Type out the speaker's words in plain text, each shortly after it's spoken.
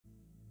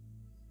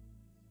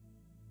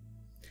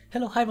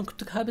Hello, hi, I'm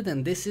Cryptic Hybrid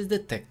and this is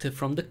Detective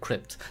from the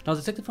Crypt. Now,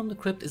 Detective from the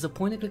Crypt is a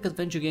point-and-click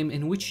adventure game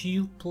in which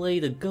you play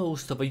the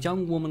ghost of a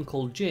young woman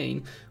called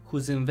Jane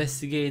who's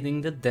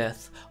investigating the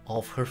death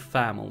of her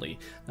family.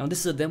 Now, this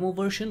is a demo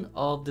version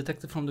of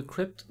Detective from the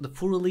Crypt. The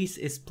full release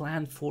is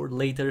planned for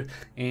later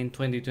in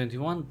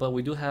 2021, but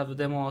we do have a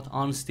demo out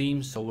on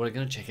Steam, so we're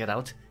gonna check it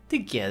out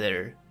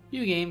together.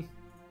 New game.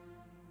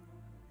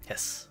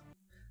 Yes,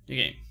 new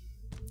game.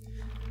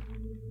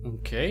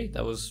 Okay,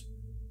 that was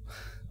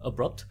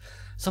abrupt.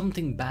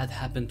 Something bad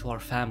happened to our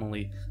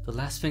family. The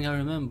last thing I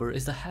remember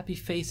is the happy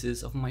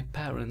faces of my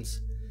parents.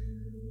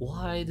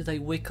 Why did I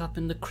wake up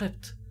in the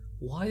crypt?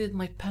 Why did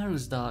my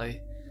parents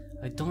die?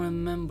 I don't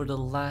remember the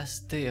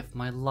last day of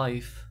my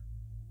life.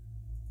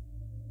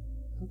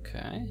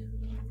 Okay.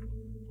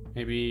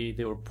 Maybe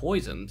they were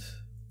poisoned.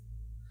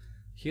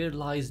 Here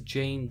lies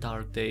Jane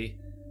Darkday.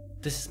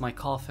 This is my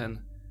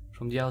coffin.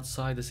 From the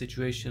outside, the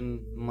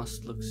situation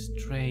must look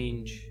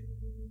strange.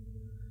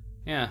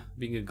 Yeah,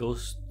 being a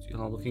ghost, you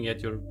know, looking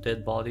at your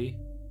dead body.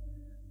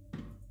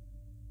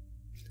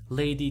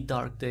 Lady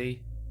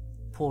Darkday,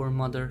 poor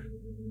mother.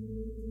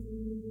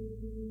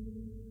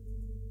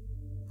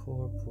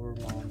 Poor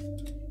mom.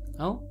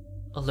 Oh,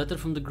 a letter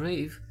from the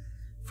grave.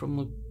 From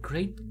a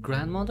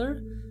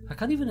great-grandmother? I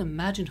can't even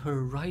imagine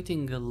her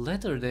writing a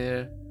letter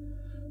there,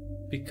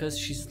 because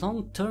she's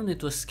long turned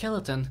into a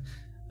skeleton.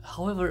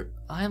 However,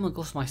 I am a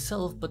ghost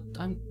myself, but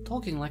I'm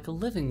talking like a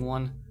living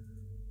one.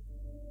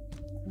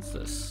 What's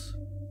this?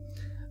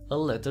 A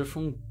letter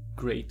from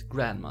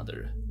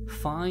great-grandmother.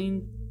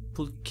 Find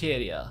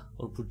Pulcheria.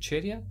 Or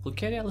Pulcheria?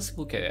 Pulcheria? Let's say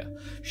Pulcheria.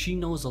 She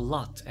knows a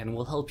lot and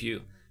will help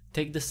you.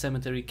 Take the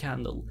cemetery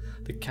candle.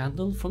 The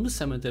candle from the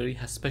cemetery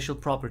has special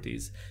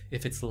properties.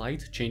 If its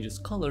light changes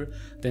color,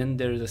 then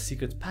there is a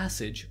secret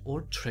passage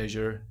or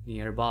treasure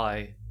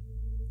nearby.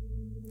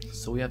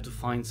 So we have to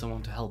find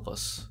someone to help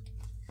us.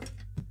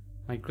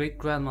 My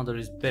great-grandmother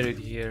is buried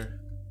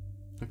here.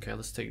 Okay,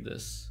 let's take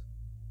this.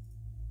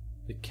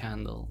 The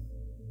candle.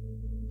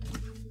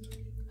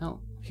 Oh,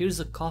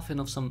 here's a coffin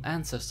of some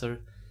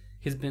ancestor.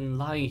 He's been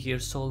lying here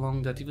so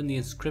long that even the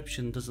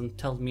inscription doesn't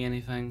tell me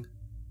anything.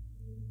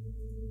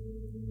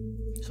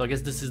 So I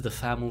guess this is the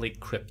family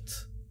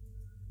crypt.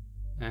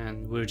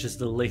 And we're just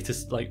the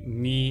latest, like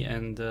me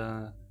and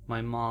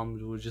my mom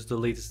were just the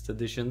latest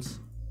additions.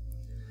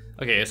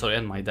 Okay, sorry,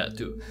 and my dad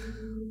too.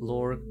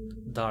 Lord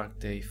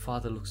Darkday,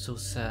 father looks so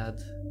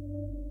sad.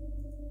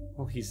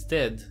 Oh, he's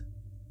dead.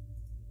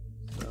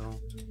 So,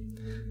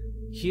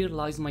 here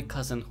lies my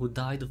cousin who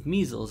died of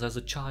measles as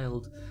a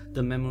child.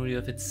 The memory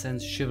of it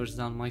sends shivers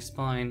down my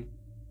spine.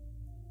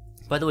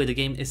 By the way, the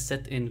game is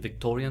set in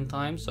Victorian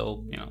times,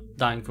 so, you know,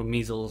 dying from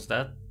measles,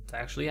 that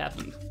actually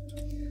happened.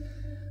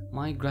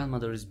 My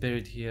grandmother is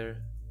buried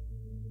here.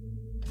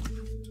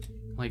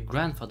 My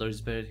grandfather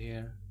is buried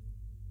here.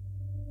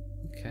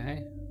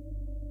 Okay.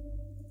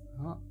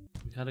 Oh,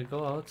 we gotta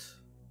go out.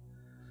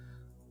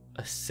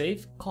 A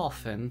safe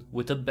coffin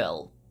with a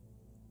bell.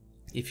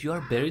 If you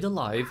are buried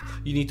alive,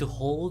 you need to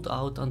hold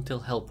out until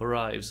help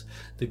arrives.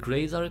 The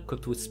graves are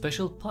equipped with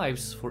special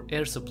pipes for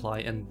air supply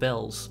and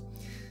bells.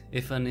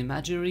 If an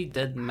imaginary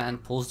dead man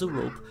pulls the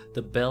rope,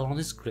 the bell on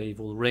his grave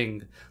will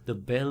ring. The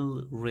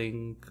bells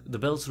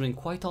ring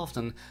quite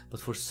often,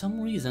 but for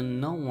some reason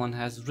no one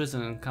has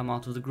risen and come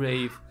out of the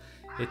grave.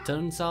 It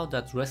turns out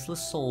that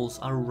restless souls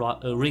are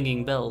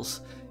ringing bells.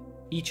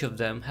 Each of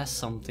them has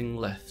something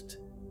left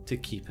to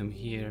keep him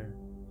here.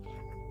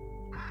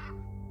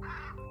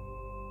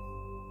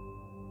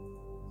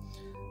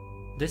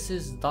 This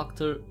is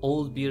Dr.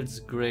 Oldbeard's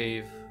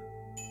grave.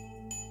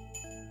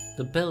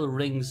 The bell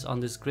rings on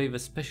this grave,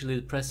 especially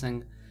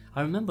depressing.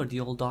 I remember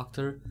the old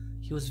doctor.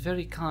 He was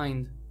very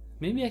kind.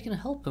 Maybe I can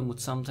help him with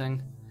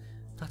something.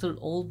 Dr.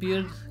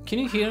 Oldbeard, can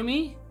you hear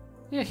me?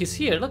 Yeah, he's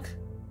here, look.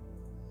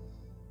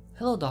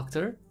 Hello,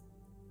 doctor.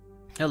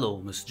 Hello,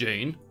 Miss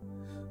Jane.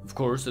 Of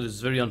course, it is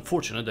very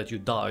unfortunate that you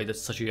died at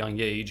such a young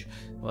age,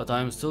 but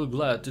I am still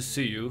glad to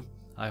see you.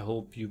 I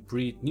hope you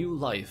breathe new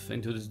life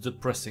into this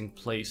depressing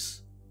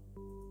place.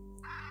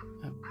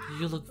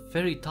 You look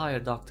very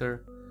tired,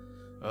 doctor.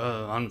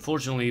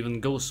 Unfortunately, even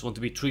ghosts want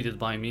to be treated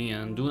by me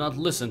and do not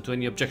listen to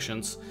any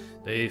objections.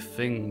 They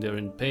think they're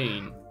in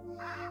pain.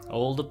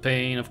 All the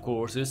pain, of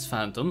course, is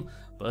phantom,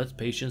 but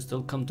patients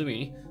still come to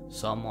me.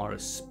 Some are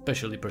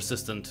especially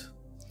persistent.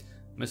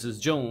 Mrs.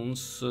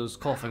 Jones's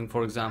coughing,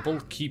 for example,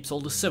 keeps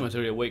all the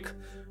cemetery awake.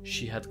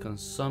 She had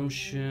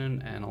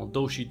consumption, and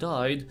although she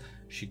died,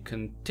 she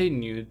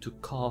continued to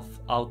cough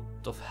out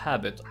of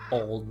habit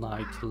all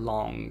night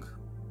long.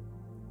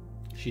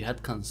 She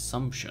had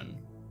consumption.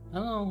 I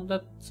don't know what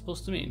that's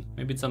supposed to mean.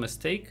 Maybe it's a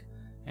mistake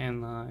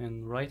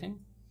in writing.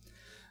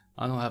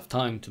 I don't have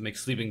time to make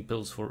sleeping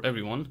pills for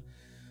everyone.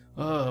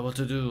 What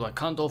to do? I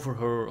can't offer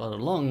her other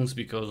lungs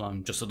because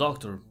I'm just a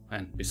doctor,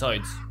 and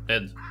besides,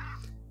 dead.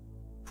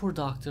 Poor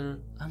doctor,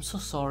 I'm so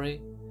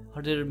sorry.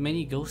 Are there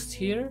many ghosts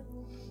here?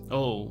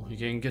 Oh, you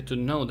can get to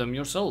know them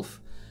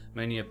yourself.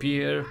 Many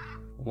appear.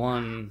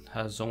 One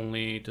has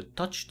only to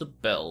touch the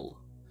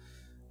bell.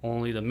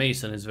 Only the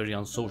mason is very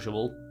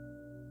unsociable.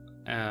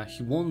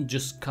 He won't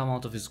just come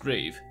out of his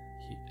grave.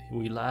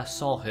 We last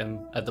saw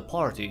him at the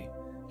party.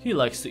 He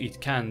likes to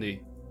eat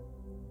candy.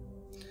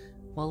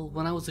 Well,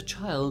 when I was a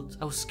child,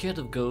 I was scared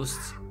of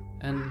ghosts,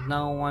 and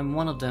now I'm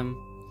one of them.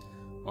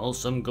 Well,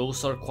 some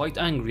ghosts are quite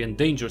angry and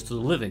dangerous to the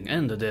living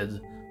and the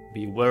dead.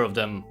 Beware of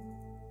them.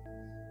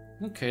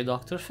 Okay,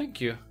 doctor,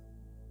 thank you.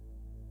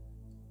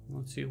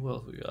 Let's see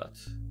what we got.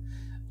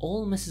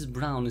 Old Mrs.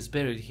 Brown is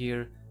buried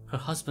here. Her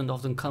husband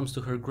often comes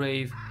to her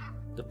grave.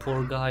 The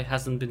poor guy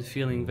hasn't been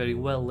feeling very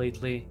well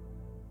lately.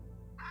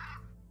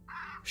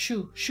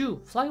 Shoo,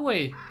 shoo, fly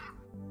away!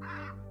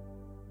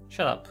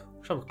 Shut up,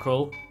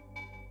 crow.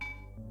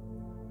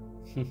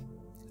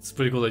 It's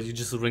pretty cool that you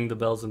just ring the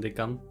bells and they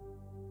come.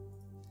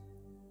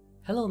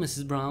 Hello,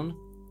 Mrs. Brown.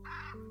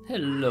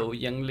 Hello,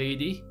 young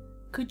lady.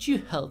 Could you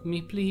help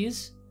me,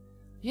 please?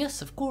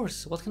 Yes, of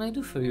course. What can I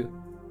do for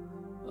you?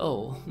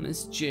 Oh,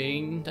 Miss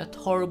Jane, that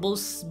horrible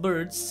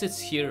bird sits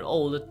here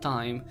all the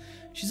time.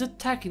 She's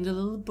attacking the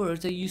little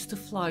birds that used to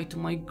fly to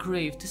my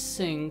grave to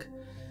sing.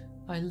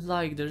 I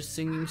like their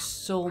singing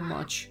so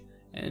much,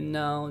 and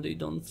now they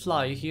don't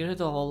fly here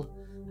at all.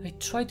 I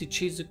tried to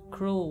chase the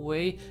crow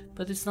away,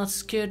 but it's not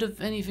scared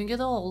of anything at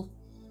all.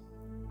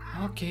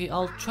 Okay,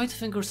 I'll try to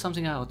figure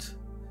something out.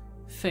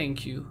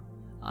 Thank you.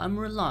 I'm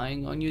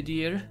relying on you,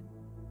 dear.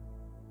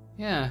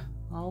 Yeah,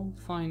 I'll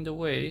find a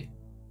way.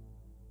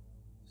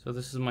 So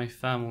this is my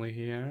family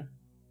here.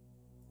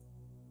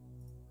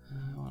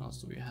 What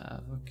else do we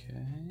have?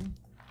 Okay.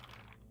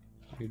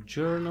 My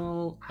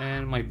journal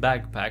and my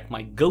backpack.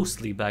 My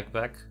ghostly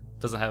backpack.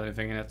 Doesn't have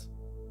anything in it.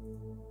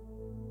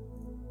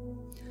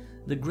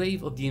 The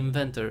grave of the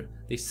inventor.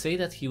 They say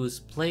that he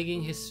was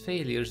plaguing his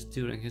failures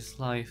during his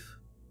life.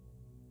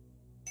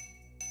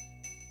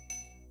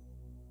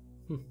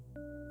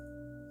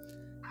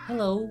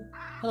 Hello.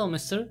 Hello,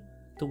 mister.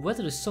 The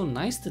weather is so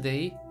nice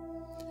today.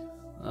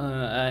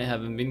 I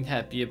haven't been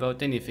happy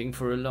about anything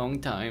for a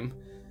long time.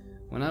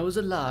 When I was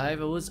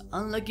alive, I was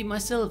unlucky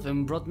myself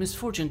and brought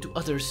misfortune to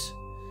others.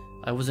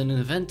 I was an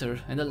inventor,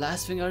 and the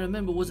last thing I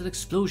remember was an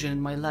explosion in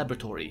my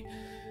laboratory.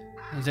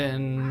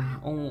 Then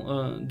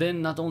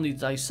not only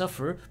did I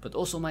suffer, but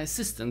also my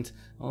assistant,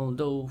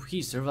 although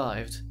he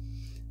survived.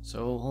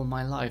 So all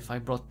my life I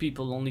brought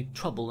people only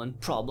trouble and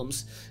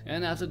problems,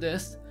 and after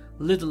death,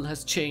 little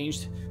has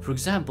changed. For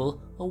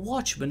example, a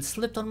watchman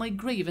slipped on my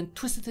grave and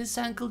twisted his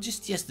ankle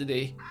just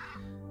yesterday.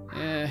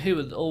 He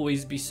would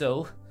always be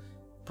so.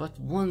 But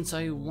once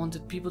I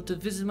wanted people to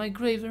visit my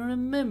grave and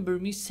remember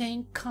me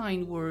saying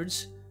kind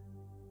words.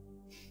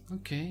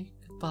 Okay,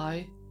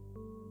 goodbye.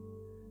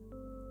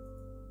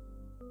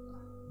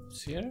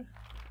 What's here?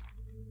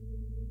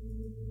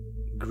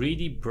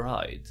 Greedy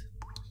bride.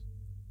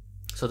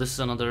 So this is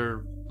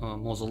another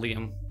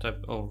mausoleum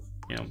type of,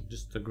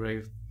 just a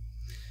grave.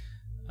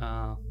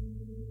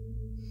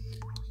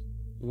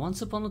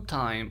 Once upon a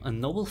time, a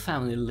noble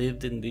family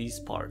lived in these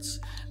parts.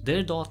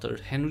 Their daughter,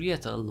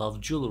 Henrietta,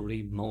 loved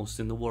jewelry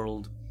most in the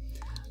world.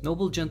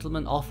 Noble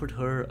gentlemen offered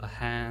her a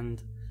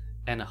hand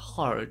and a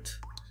heart,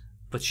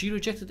 but she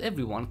rejected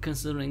everyone,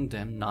 considering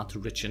them not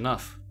rich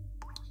enough.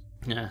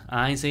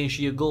 I ain't saying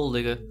she a gold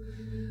digger.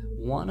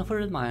 One of her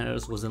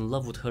admirers was in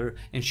love with her,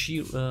 and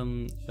she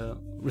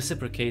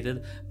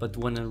reciprocated, but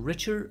when a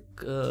richer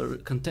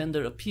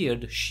contender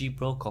appeared, she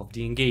broke off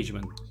the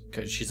engagement,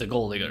 because she's a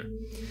gold digger.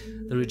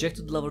 The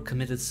rejected lover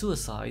committed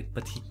suicide,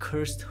 but he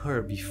cursed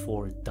her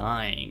before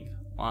dying.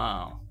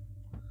 Wow.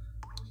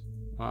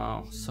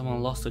 Wow,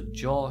 someone lost a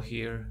jaw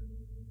here.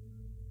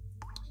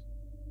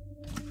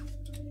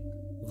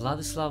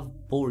 Vladislav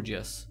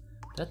Borgias.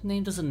 That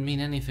name doesn't mean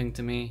anything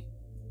to me.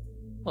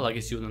 Well, I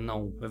guess you don't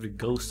know every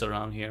ghost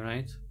around here,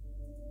 right?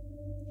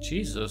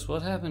 Jesus,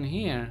 what happened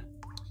here?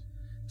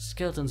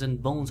 Skeletons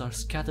and bones are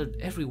scattered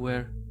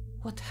everywhere.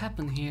 What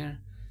happened here?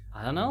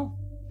 I don't know.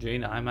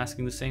 Jane, I'm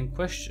asking the same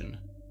question.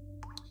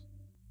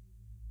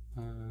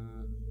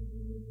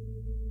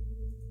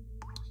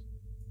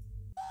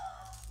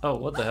 Oh,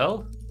 what the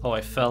hell? Oh,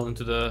 I fell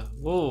into the...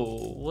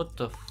 Whoa, what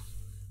the...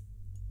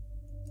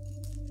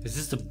 Is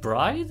this the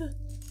bride?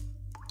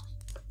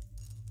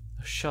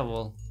 A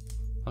shovel.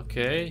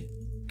 Okay.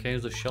 Okay,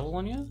 there's a shovel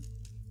on you?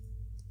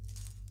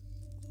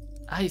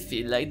 I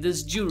feel like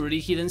there's jewelry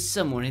hidden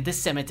somewhere in the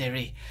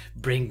cemetery.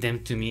 Bring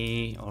them to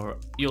me or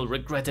you'll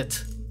regret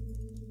it.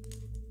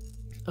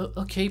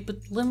 Okay, but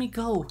let me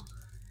go.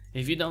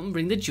 If you don't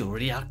bring the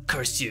jewelry, I'll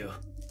curse you.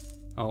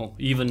 Oh,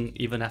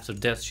 even after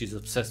death, she's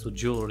obsessed with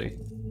jewelry.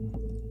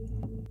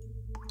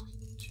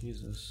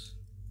 Jesus.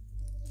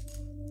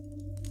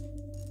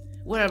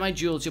 Where are my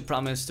jewels you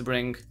promised to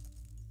bring?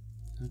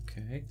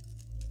 Okay.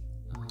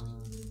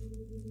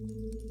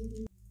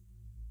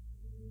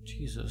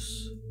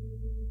 Jesus.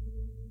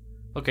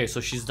 Okay,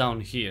 so she's down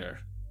here.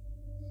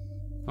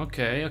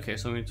 Okay,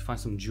 so we need to find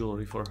some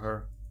jewelry for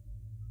her.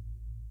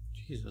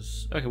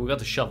 Jesus. Okay, we got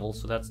the shovel,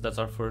 so that's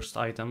our first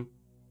item.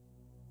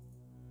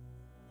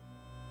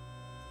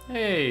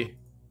 Hey!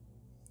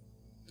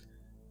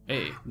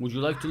 Hey, would you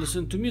like to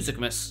listen to music,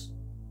 miss?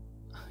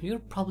 You're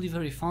probably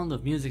very fond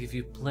of music if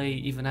you play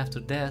even after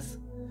death.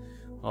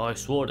 I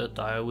swore that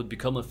I would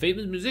become a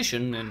famous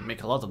musician and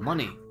make a lot of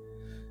money.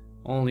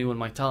 Only when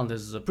my talent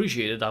is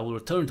appreciated, I will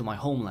return to my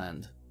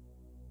homeland.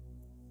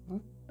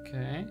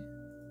 Okay.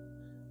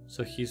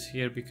 So he's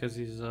here because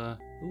he's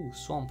ooh,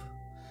 swamp.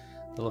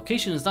 The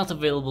location is not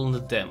available in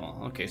the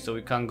demo. Okay, so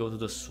we can't go to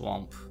the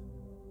swamp.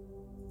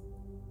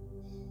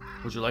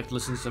 Would you like to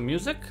listen to some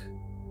music?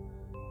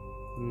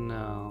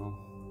 No.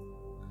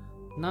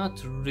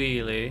 Not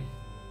really.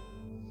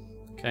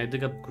 Can I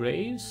dig up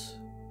graves?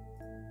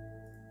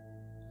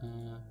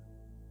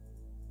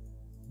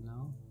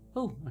 No.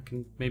 Oh, I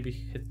can maybe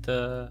hit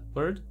the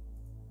bird?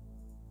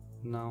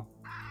 No.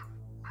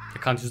 I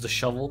can't use the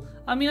shovel.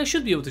 I mean, I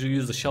should be able to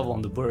use the shovel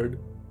on the bird.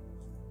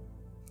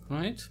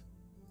 Right?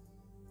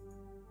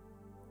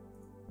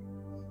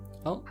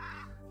 Oh,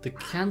 the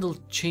candle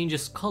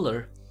changes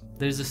color.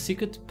 There's a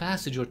secret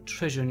passage or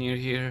treasure near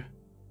here.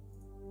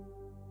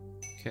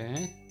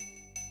 Okay.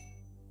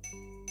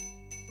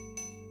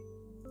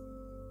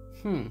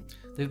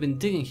 They've been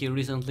digging here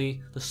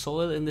recently. The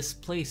soil in this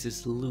place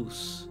is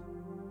loose.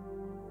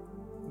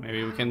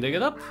 Maybe we can dig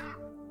it up?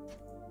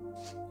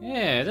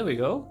 Yeah, there we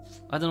go.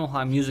 I don't know how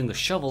I'm using the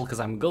shovel because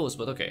I'm ghost,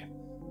 but okay.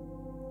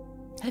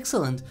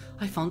 Excellent!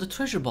 I found the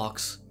treasure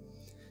box.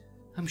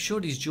 I'm sure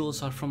these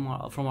jewels are from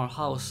our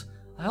house.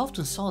 I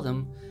often saw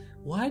them.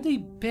 Why are they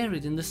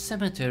buried in the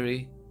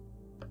cemetery?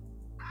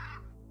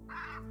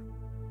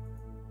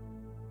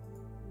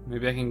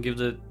 Maybe I can give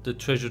the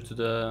treasure to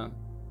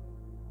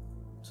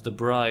the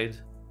bride.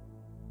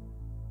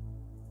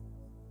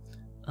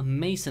 A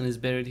mason is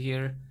buried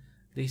here.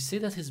 They say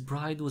that his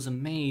bride was a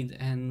maid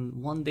and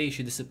one day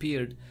she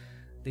disappeared.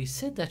 They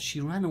said that she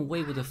ran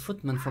away with a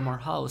footman from our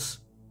house.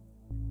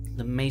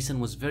 The mason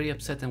was very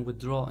upset and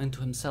withdraw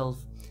into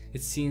himself.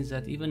 It seems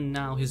that even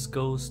now his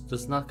ghost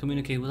does not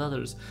communicate with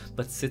others,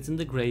 but sits in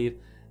the grave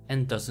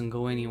and doesn't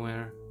go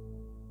anywhere.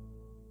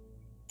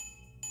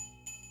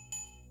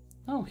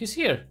 Oh, he's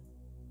here.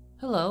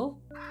 Hello.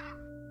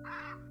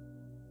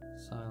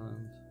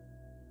 Silent.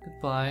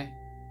 Goodbye.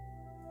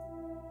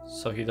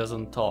 So he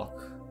doesn't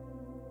talk.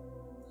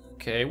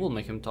 Okay, we'll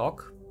make him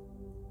talk.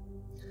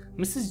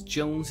 Mrs.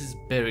 Jones is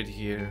buried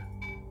here.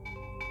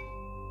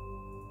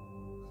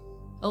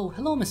 Oh,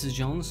 hello, Mrs.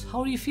 Jones. How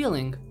are you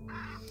feeling?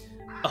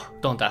 Oh,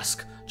 don't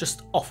ask.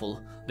 Just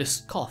awful. This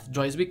cough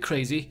drives me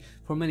crazy.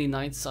 For many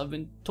nights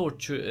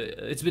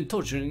it's been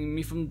torturing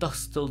me from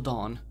dusk till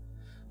dawn.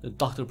 The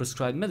doctor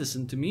prescribed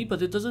medicine to me,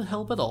 but it doesn't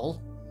help at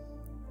all.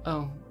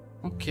 Oh,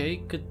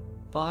 okay.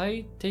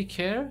 Goodbye. Take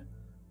care.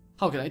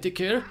 How can I take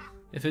care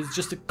if it's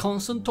just a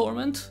constant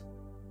torment?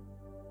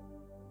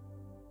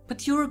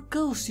 But you're a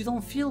ghost. You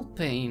don't feel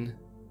pain.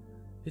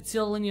 It's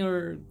all in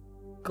your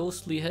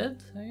ghostly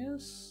head, I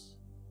guess.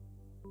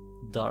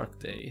 Dark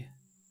day.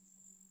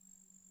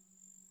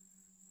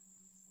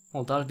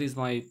 Well, dark day is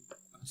my...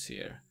 What's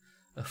here?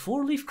 A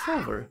 4-leaf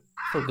clover.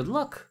 For good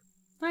luck.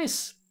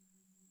 Nice.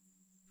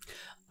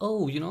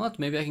 Oh, you know what?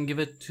 Maybe I can give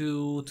it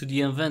to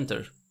the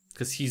inventor.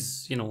 Because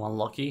he's, you know,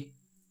 unlucky.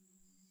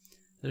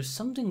 There's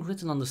something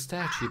written on the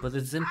statue, but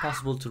it's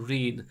impossible to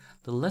read.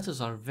 The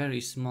letters are very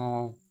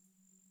small.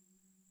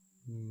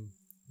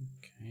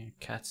 Okay,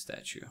 cat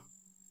statue.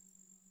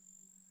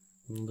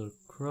 Another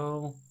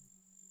crow.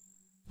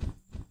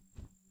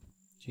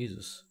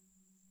 Jesus.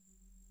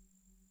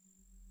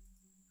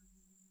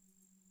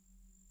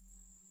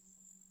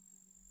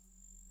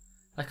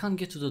 I can't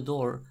get to the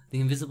door.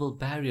 The invisible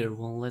barrier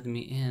won't let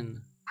me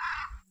in.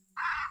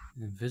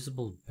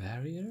 Invisible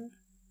barrier?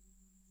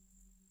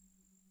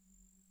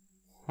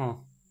 Huh.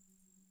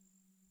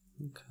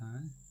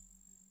 Okay.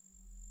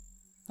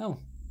 Oh.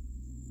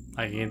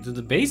 I can get to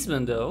the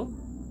basement though.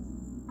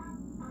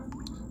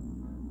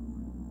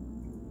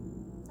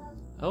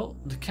 Oh,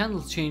 the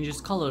candle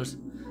changes colors.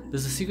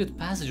 There's a secret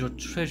passage or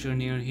treasure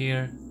near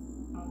here.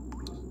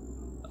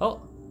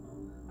 Oh,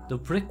 the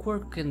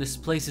brickwork in this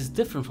place is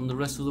different from the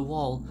rest of the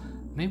wall.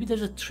 Maybe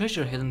there's a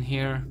treasure hidden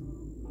here.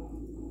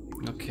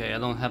 Okay, I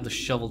don't have the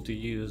shovel to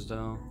use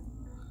though.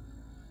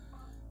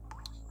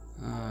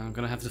 I'm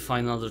gonna have to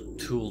find another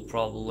tool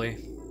probably.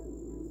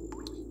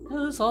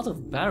 Oh, there's a lot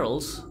of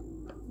barrels.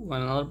 Ooh,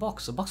 and another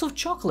box. A box of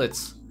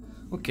chocolates.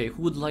 Okay,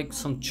 who would like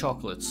some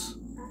chocolates?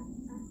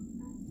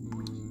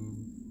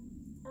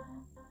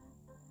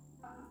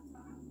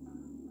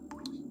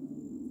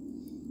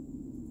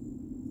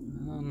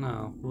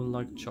 No, who would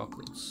like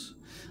chocolates?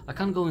 I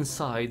can't go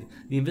inside.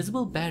 The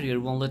invisible barrier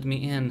won't let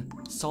me in.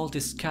 Salt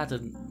is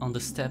scattered on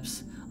the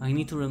steps. I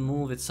need to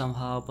remove it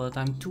somehow, but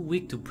I'm too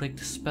weak to break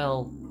the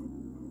spell.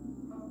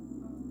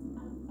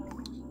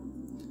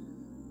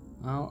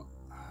 Well,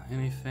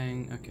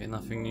 anything? Okay,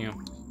 nothing new.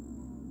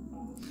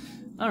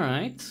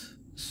 Alright,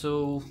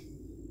 so...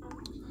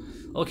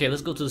 Okay,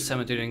 let's go to the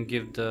cemetery and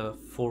give the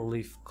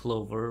 4-leaf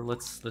clover.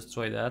 Let's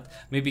try that.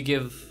 Maybe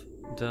give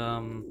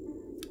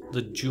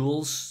the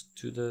jewels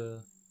to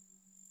the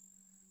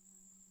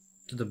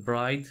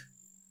bride,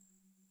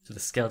 to the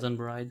skeleton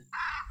bride,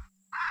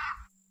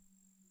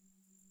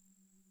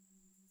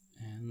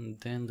 and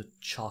then the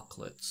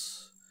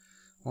chocolates.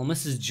 Well,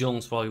 Mrs.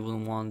 Jones probably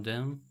wouldn't want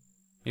them.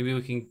 Maybe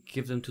we can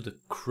give them to the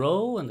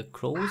crow and the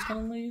crow is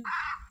gonna leave?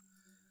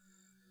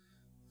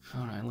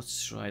 Alright,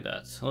 let's try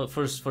that. Well,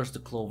 first the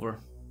clover.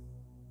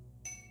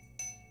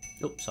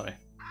 Oh, sorry.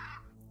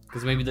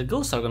 Because maybe the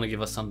ghosts are gonna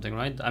give us something,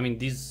 right? I mean,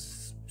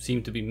 these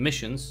seem to be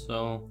missions,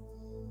 so...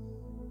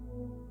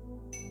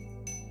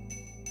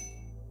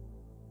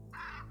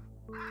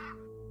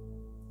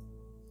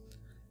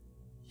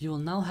 You will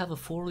now have a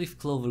 4-leaf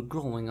clover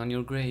growing on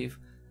your grave.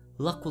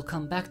 Luck will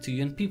come back to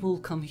you and people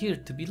will come here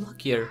to be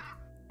luckier.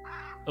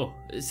 Oh,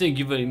 thank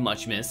you very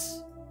much,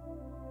 miss.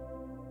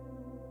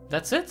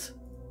 That's it?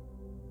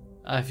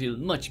 I feel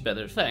much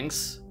better,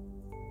 thanks.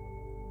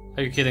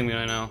 Are you kidding me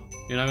right now?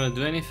 You're not gonna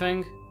do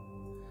anything?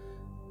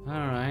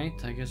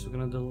 Alright, I guess we're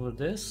gonna deliver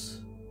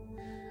this.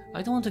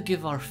 I don't want to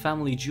give our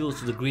family jewels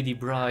to the greedy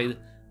bride.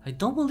 I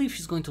don't believe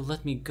she's going to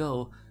let me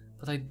go,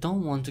 but I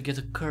don't want to get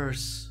a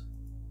curse.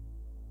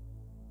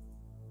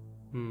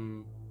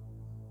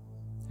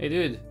 Hey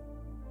dude.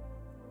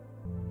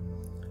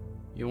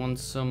 You want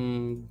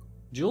some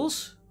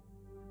jewels?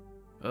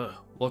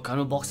 What kind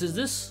of box is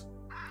this?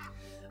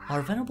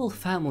 Our venerable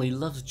family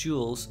loves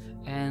jewels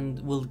and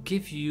will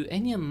give you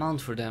any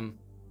amount for them.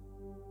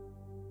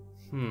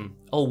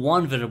 Oh,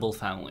 one venerable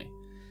family.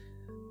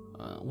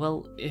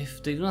 Well,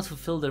 if they do not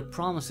fulfill their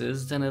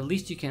promises, then at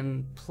least you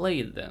can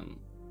play them.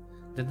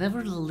 They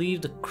never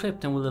leave the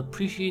crypt and will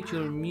appreciate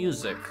your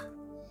music.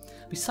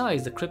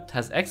 Besides, the crypt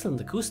has excellent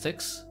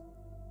acoustics.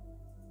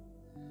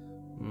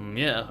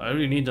 Yeah, I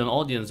really need an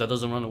audience that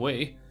doesn't run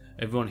away.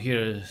 Everyone here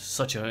is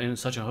in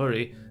such a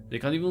hurry, they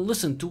can't even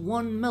listen to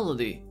one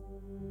melody.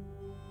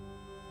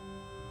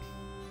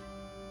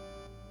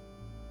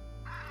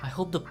 I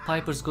hope the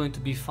piper's going to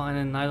be fine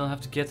and I don't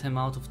have to get him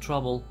out of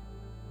trouble.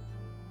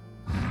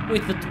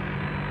 Wait, but...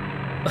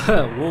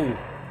 Whoa.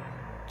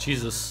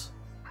 Jesus.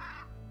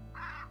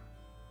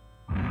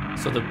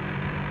 So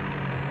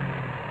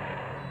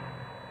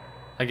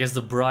I guess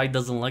the bride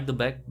doesn't like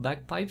the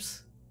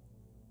bagpipes?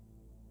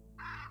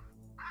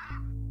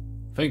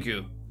 Thank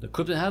you. The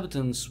crypt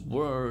inhabitants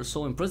were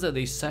so impressed that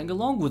they sang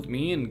along with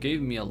me and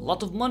gave me a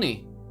lot of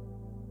money.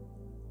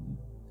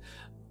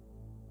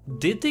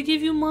 Did they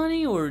give you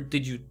money or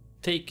did you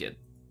take it?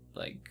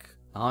 Like,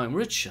 now I'm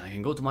rich, I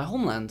can go to my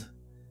homeland.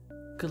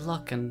 Good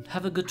luck and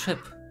have a good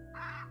trip.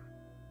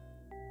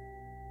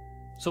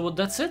 So what,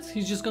 that's it?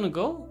 He's just gonna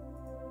go?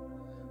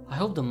 I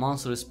hope the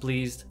monster is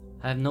pleased.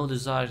 I have no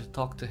desire to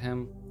talk to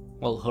him.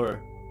 Well,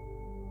 her.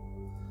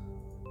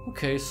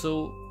 Okay,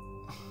 so...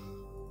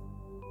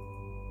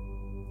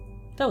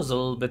 that was a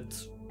little bit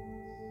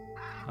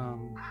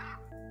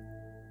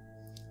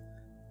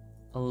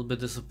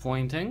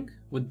disappointing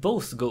with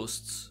both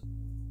ghosts.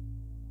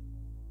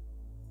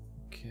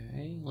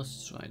 Okay,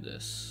 let's try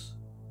this.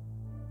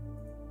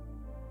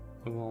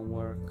 It won't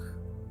work.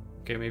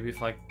 Okay, maybe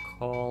if I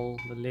call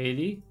the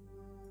lady.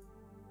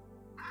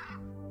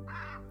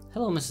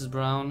 Hello, Mrs.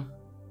 Brown.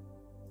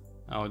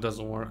 Oh, it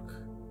doesn't work.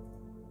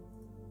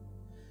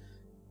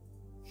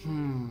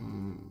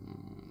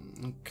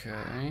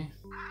 Okay.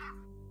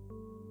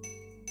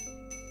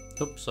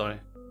 Oops, sorry.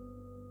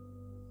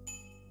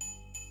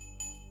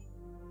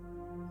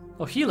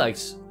 Oh, he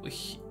likes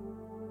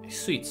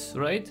sweets,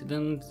 right?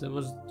 Then there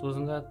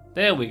wasn't that?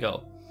 There we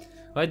go.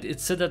 Right? It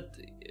said that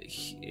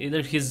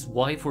either his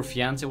wife or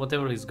fiance,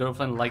 whatever, his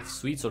girlfriend liked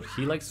sweets or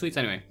he likes sweets.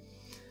 Anyway,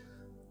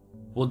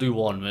 what do you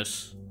want,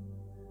 miss?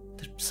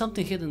 There's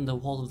something hidden in the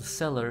wall of the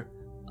cellar.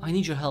 I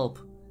need your help.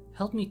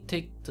 Help me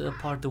take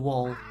apart the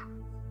wall.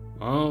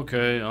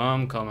 Okay,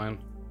 I'm coming.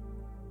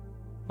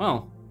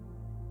 Well,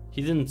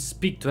 he didn't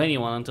speak to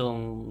anyone until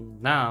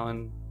now,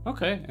 and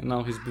okay, and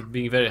now he's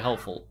being very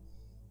helpful.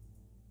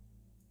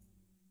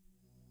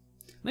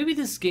 Maybe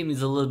this game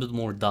needs a little bit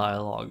more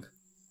dialogue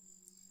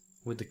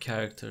with the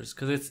characters,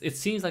 because it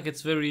seems like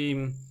it's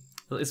very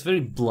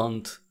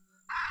blunt,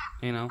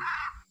 you know.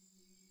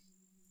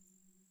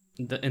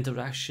 The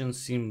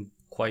interactions seem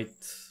quite,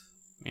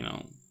 you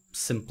know,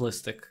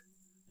 simplistic.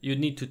 You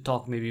need to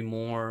talk maybe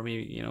more,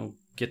 maybe, you know,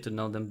 get to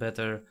know them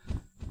better,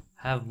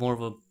 have more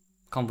of a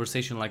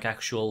conversation like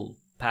actual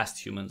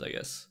past humans, I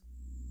guess.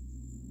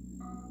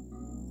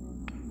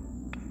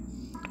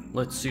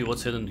 Let's see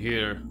what's hidden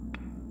here.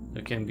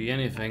 There can't be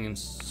anything in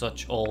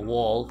such a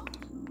wall.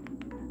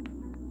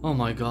 Oh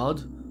my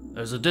god,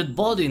 there's a dead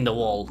body in the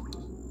wall.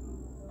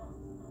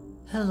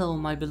 Hello,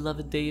 my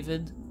beloved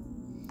David.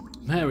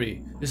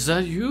 Mary, is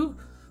that you?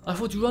 I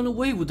thought you ran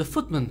away with the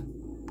footman.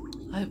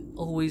 I've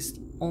always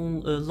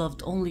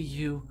loved only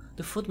you.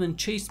 The footman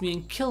chased me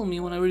and killed me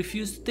when I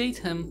refused to date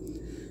him.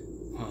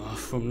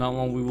 From now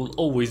on we will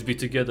always be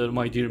together,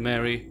 my dear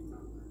Mary.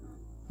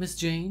 Miss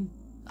Jane,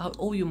 I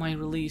owe you my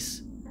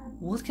release.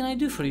 What can I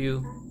do for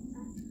you?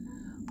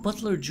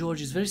 Butler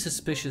George is very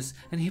suspicious,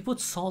 and he put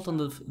salt on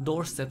the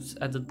doorsteps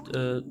at the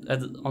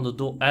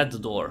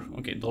door.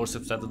 Okay,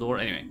 doorsteps at the door.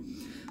 Anyway,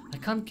 I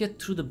can't get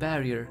through the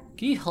barrier.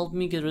 Can you help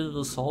me get rid of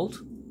the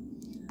salt?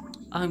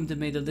 I'm the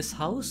maid of this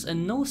house,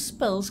 and no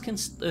spells can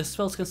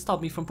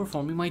stop me from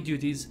performing my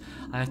duties.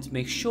 I have to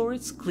make sure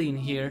it's clean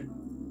here.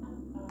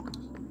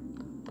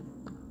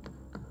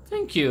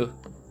 Thank you.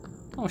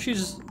 Oh,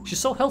 she's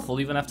so helpful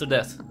even after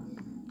death.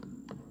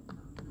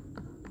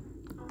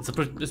 It's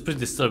pretty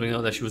disturbing,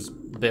 though, that she was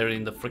buried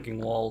in the freaking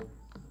wall.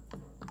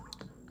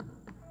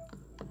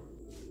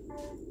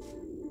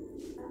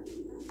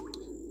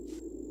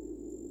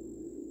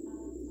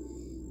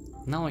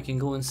 Now I can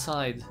go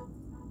inside.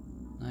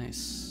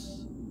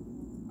 Nice.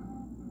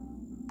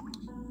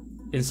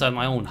 Inside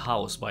my own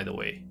house, by the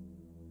way.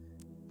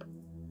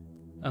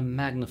 A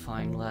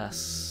magnifying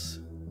glass.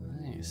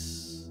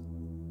 Nice.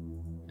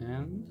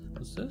 And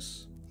what's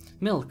this?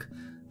 Milk.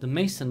 The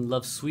Mason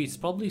loves sweets.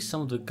 Probably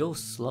some of the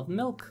ghosts love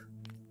milk.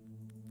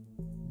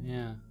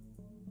 Yeah.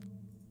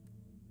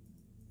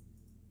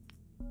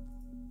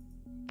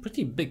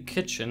 Pretty big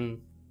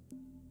kitchen.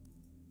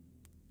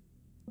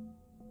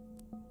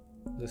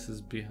 This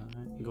is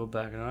behind. Go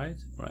back, right?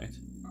 Right.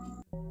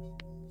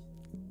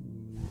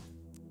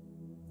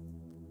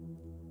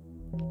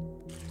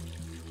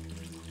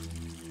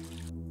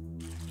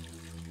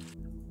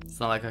 It's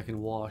not like I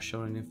can wash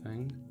or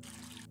anything.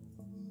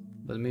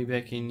 But maybe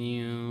I can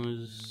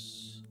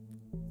use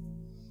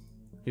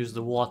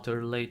the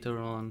water later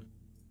on.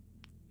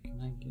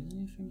 Can I get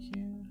anything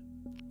here?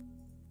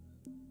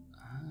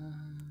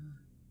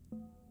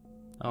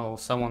 Oh,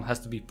 someone has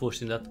to be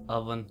pushed in that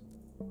oven.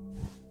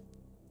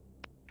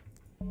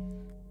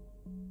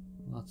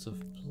 Lots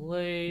of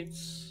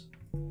plates.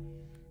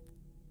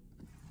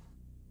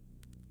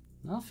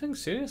 Nothing?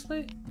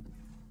 Seriously?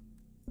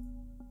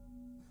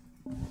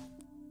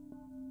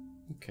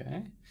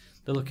 Okay.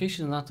 The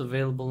location is not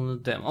available in the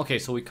demo. Okay,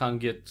 so we can't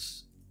get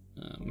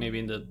maybe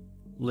in the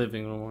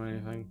living room or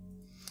anything.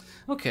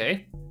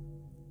 Okay.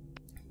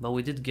 But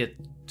we did get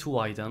 2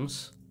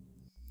 items.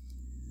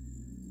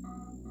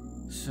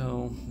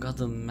 So, got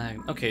the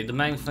okay, the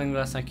magnifying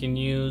glass I can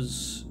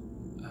use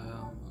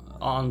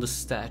on the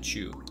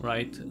statue,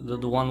 right? The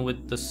one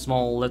with the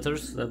small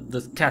letters,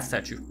 the cat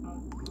statue.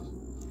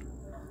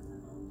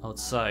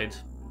 Outside.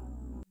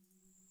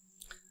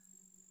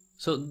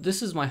 So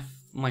this is my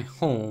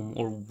home,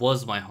 or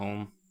was my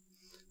home.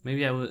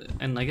 Maybe I would,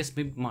 and I guess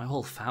maybe my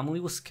whole family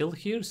was killed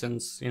here,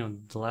 since, you know,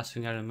 the last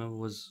thing I remember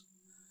was,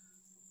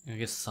 I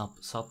guess,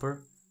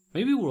 supper.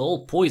 Maybe we're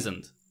all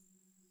poisoned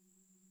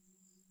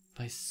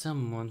by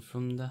someone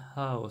from the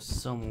house,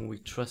 someone we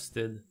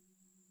trusted.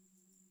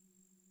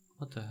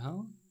 What the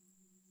hell?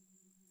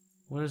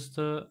 Where's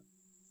the...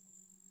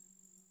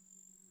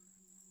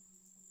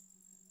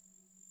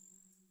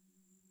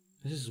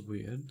 This is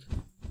weird.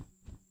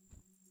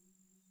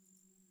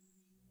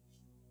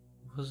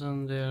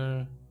 Wasn't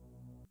there...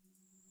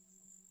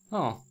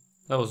 Oh,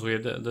 that was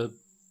weird. The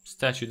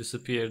statue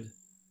disappeared.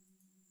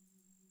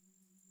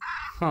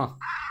 Huh.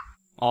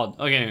 Odd.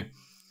 Okay.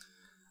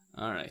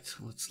 Alright,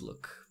 let's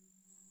look.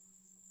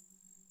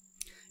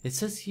 It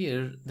says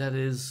here that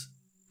is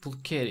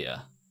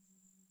Pulcheria.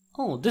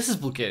 Oh, this is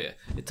Pulcheria.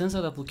 It turns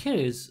out that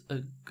Pulcheria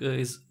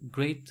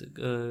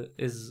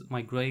is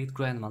my great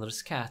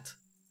grandmother's cat.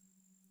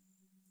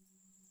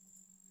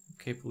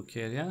 Okay,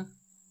 Pulcheria.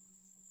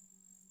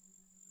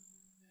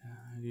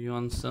 You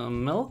want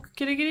some milk,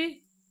 kitty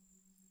kitty?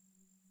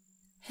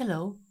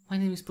 Hello, my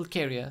name is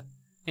Pulcheria.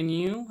 And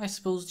you, I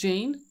suppose,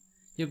 Jane?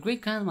 Your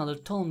great grandmother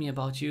told me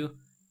about you.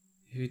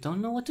 If you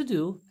don't know what to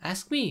do,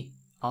 ask me.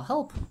 I'll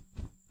help.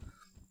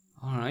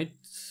 Alright.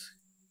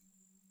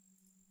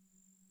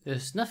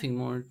 There's nothing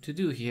more to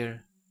do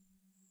here.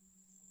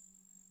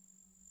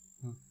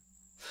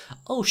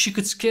 Oh, she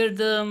could scare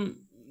the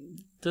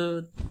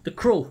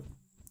crow.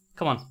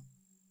 Come on.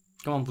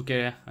 Come on,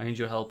 Pulcheria. I need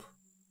your help.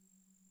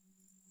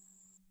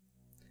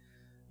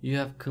 You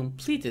have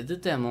completed the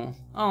demo.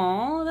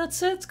 Oh,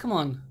 that's it? Come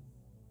on.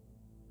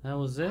 That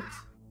was it?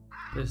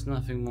 There's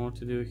nothing more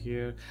to do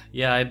here.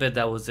 Yeah, I bet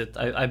that was it.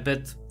 I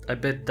bet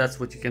that's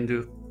what you can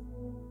do.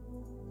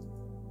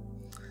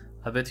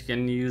 I bet you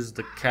can use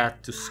the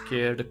cat to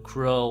scare the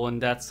crow, and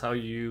that's how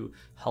you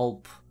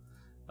help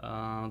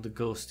the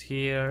ghost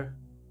here.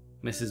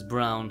 Mrs.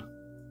 Brown.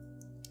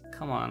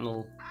 Come on,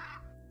 little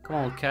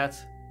cat.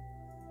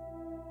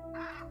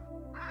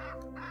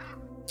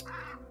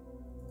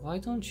 Why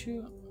don't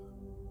you?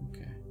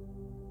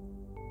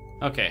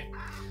 Okay,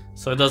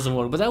 so it doesn't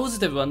work. But that was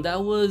it, everyone.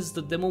 That was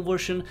the demo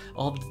version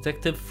of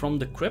Detective from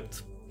the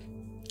Crypt.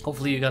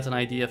 Hopefully you got an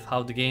idea of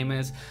how the game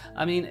is.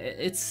 I mean,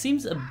 it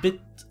seems a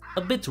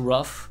bit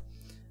rough,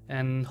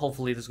 and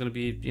hopefully there's going to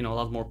be, you know, a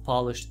lot more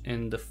polished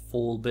in the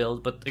full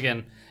build. But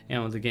again, you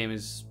know, the game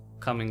is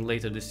coming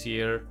later this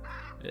year,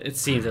 it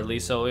seems, at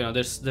least. So, you know,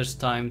 there's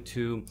time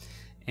to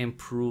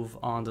improve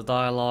on the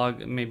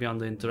dialogue, maybe on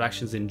the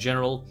interactions in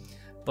general.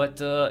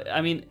 But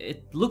I mean,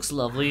 it looks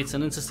lovely. It's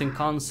an interesting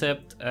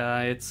concept.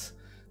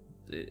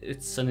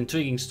 It's an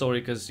intriguing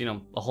story, because, you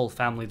know, a whole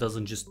family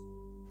doesn't just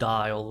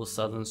die all of a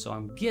sudden. So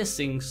I'm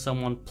guessing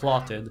someone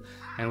plotted,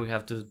 and we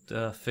have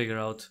to figure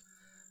out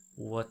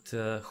what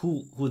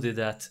who did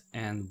that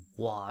and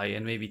why,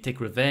 and maybe take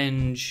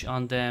revenge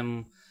on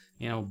them.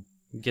 You know,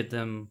 get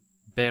them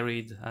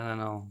buried. I don't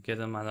know. Get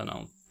them, I don't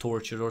know,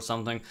 tortured or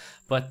something.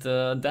 But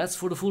that's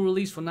for the full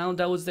release. For now,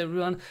 that was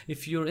everyone.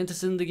 If you're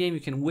interested in the game,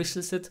 you can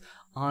wishlist it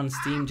on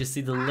Steam. Just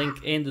see the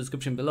link in the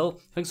description below.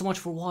 Thanks so much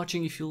for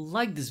watching. If you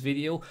like this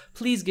video,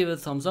 please give it a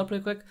thumbs up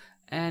real quick.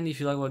 And if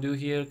you like what I do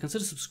here,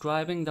 consider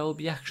subscribing. That would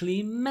be actually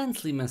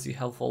immensely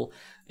helpful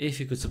if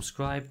you could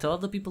subscribe. Tell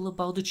other people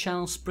about the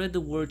channel, spread the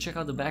word, check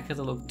out the back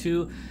catalog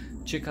too.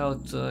 Check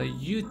out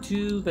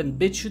YouTube and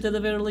BitChute at the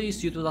very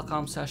least,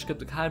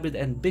 youtube.com/cryptichybrid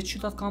and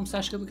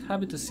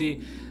bitchute.com/cryptichybrid to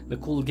see the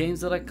cool games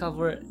that I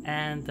cover.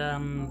 And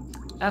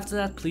after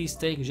that, please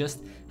take just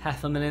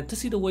half a minute to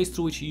see the ways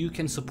through which you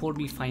can support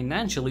me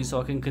financially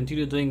so I can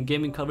continue doing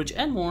gaming coverage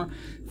and more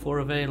for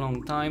a very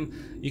long time.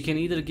 You can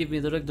either give me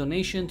a direct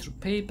donation through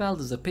PayPal,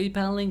 there's a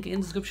PayPal link in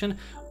the description,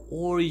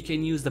 or you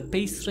can use the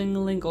Paystring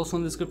link also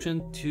in the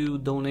description to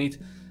donate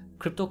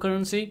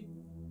cryptocurrency.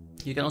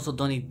 You can also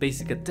donate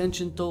basic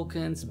attention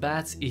tokens,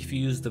 bats, if you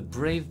use the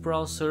Brave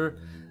browser.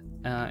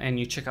 And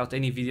you check out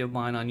any video of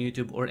mine on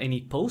YouTube or any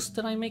post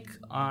that I make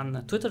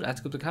on Twitter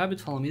 @cryptichybrid,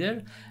 follow me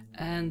there.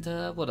 And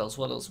what else?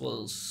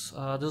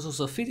 There's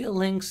also affiliate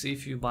links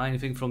if you buy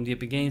anything from the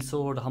Epic Games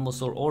Store, the Humble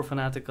Store, or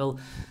Fanatical.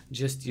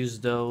 Just use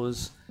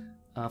those.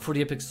 For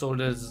the Epic Store,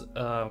 there's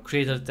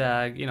creator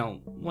tag. You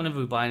know, whenever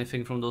we buy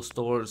anything from those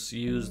stores,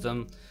 use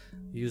them.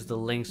 Use the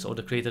links or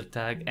the creator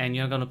tag, and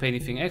you're not gonna pay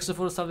anything extra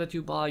for the stuff that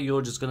you buy.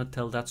 You're just gonna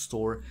tell that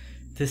store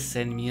to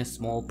send me a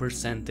small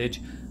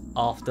percentage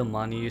of the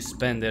money you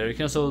spend there. You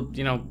can also,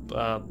 you know,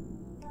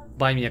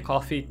 buy me a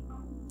coffee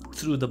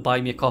through the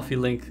buy me a coffee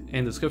link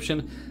in the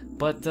description.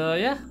 But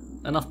yeah,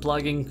 enough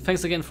plugging.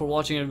 Thanks again for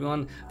watching,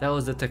 everyone. That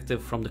was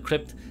Detective from the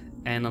Crypt,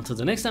 and until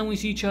the next time we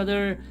see each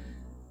other,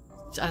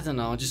 I don't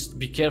know, just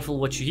be careful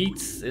what you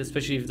eat,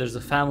 especially if there's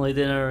a family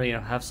dinner. You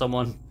know, have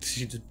someone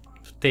to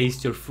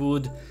taste your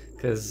food,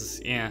 because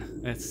yeah,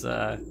 it's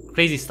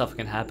crazy stuff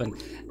can happen.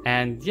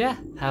 And yeah,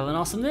 have an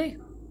awesome day.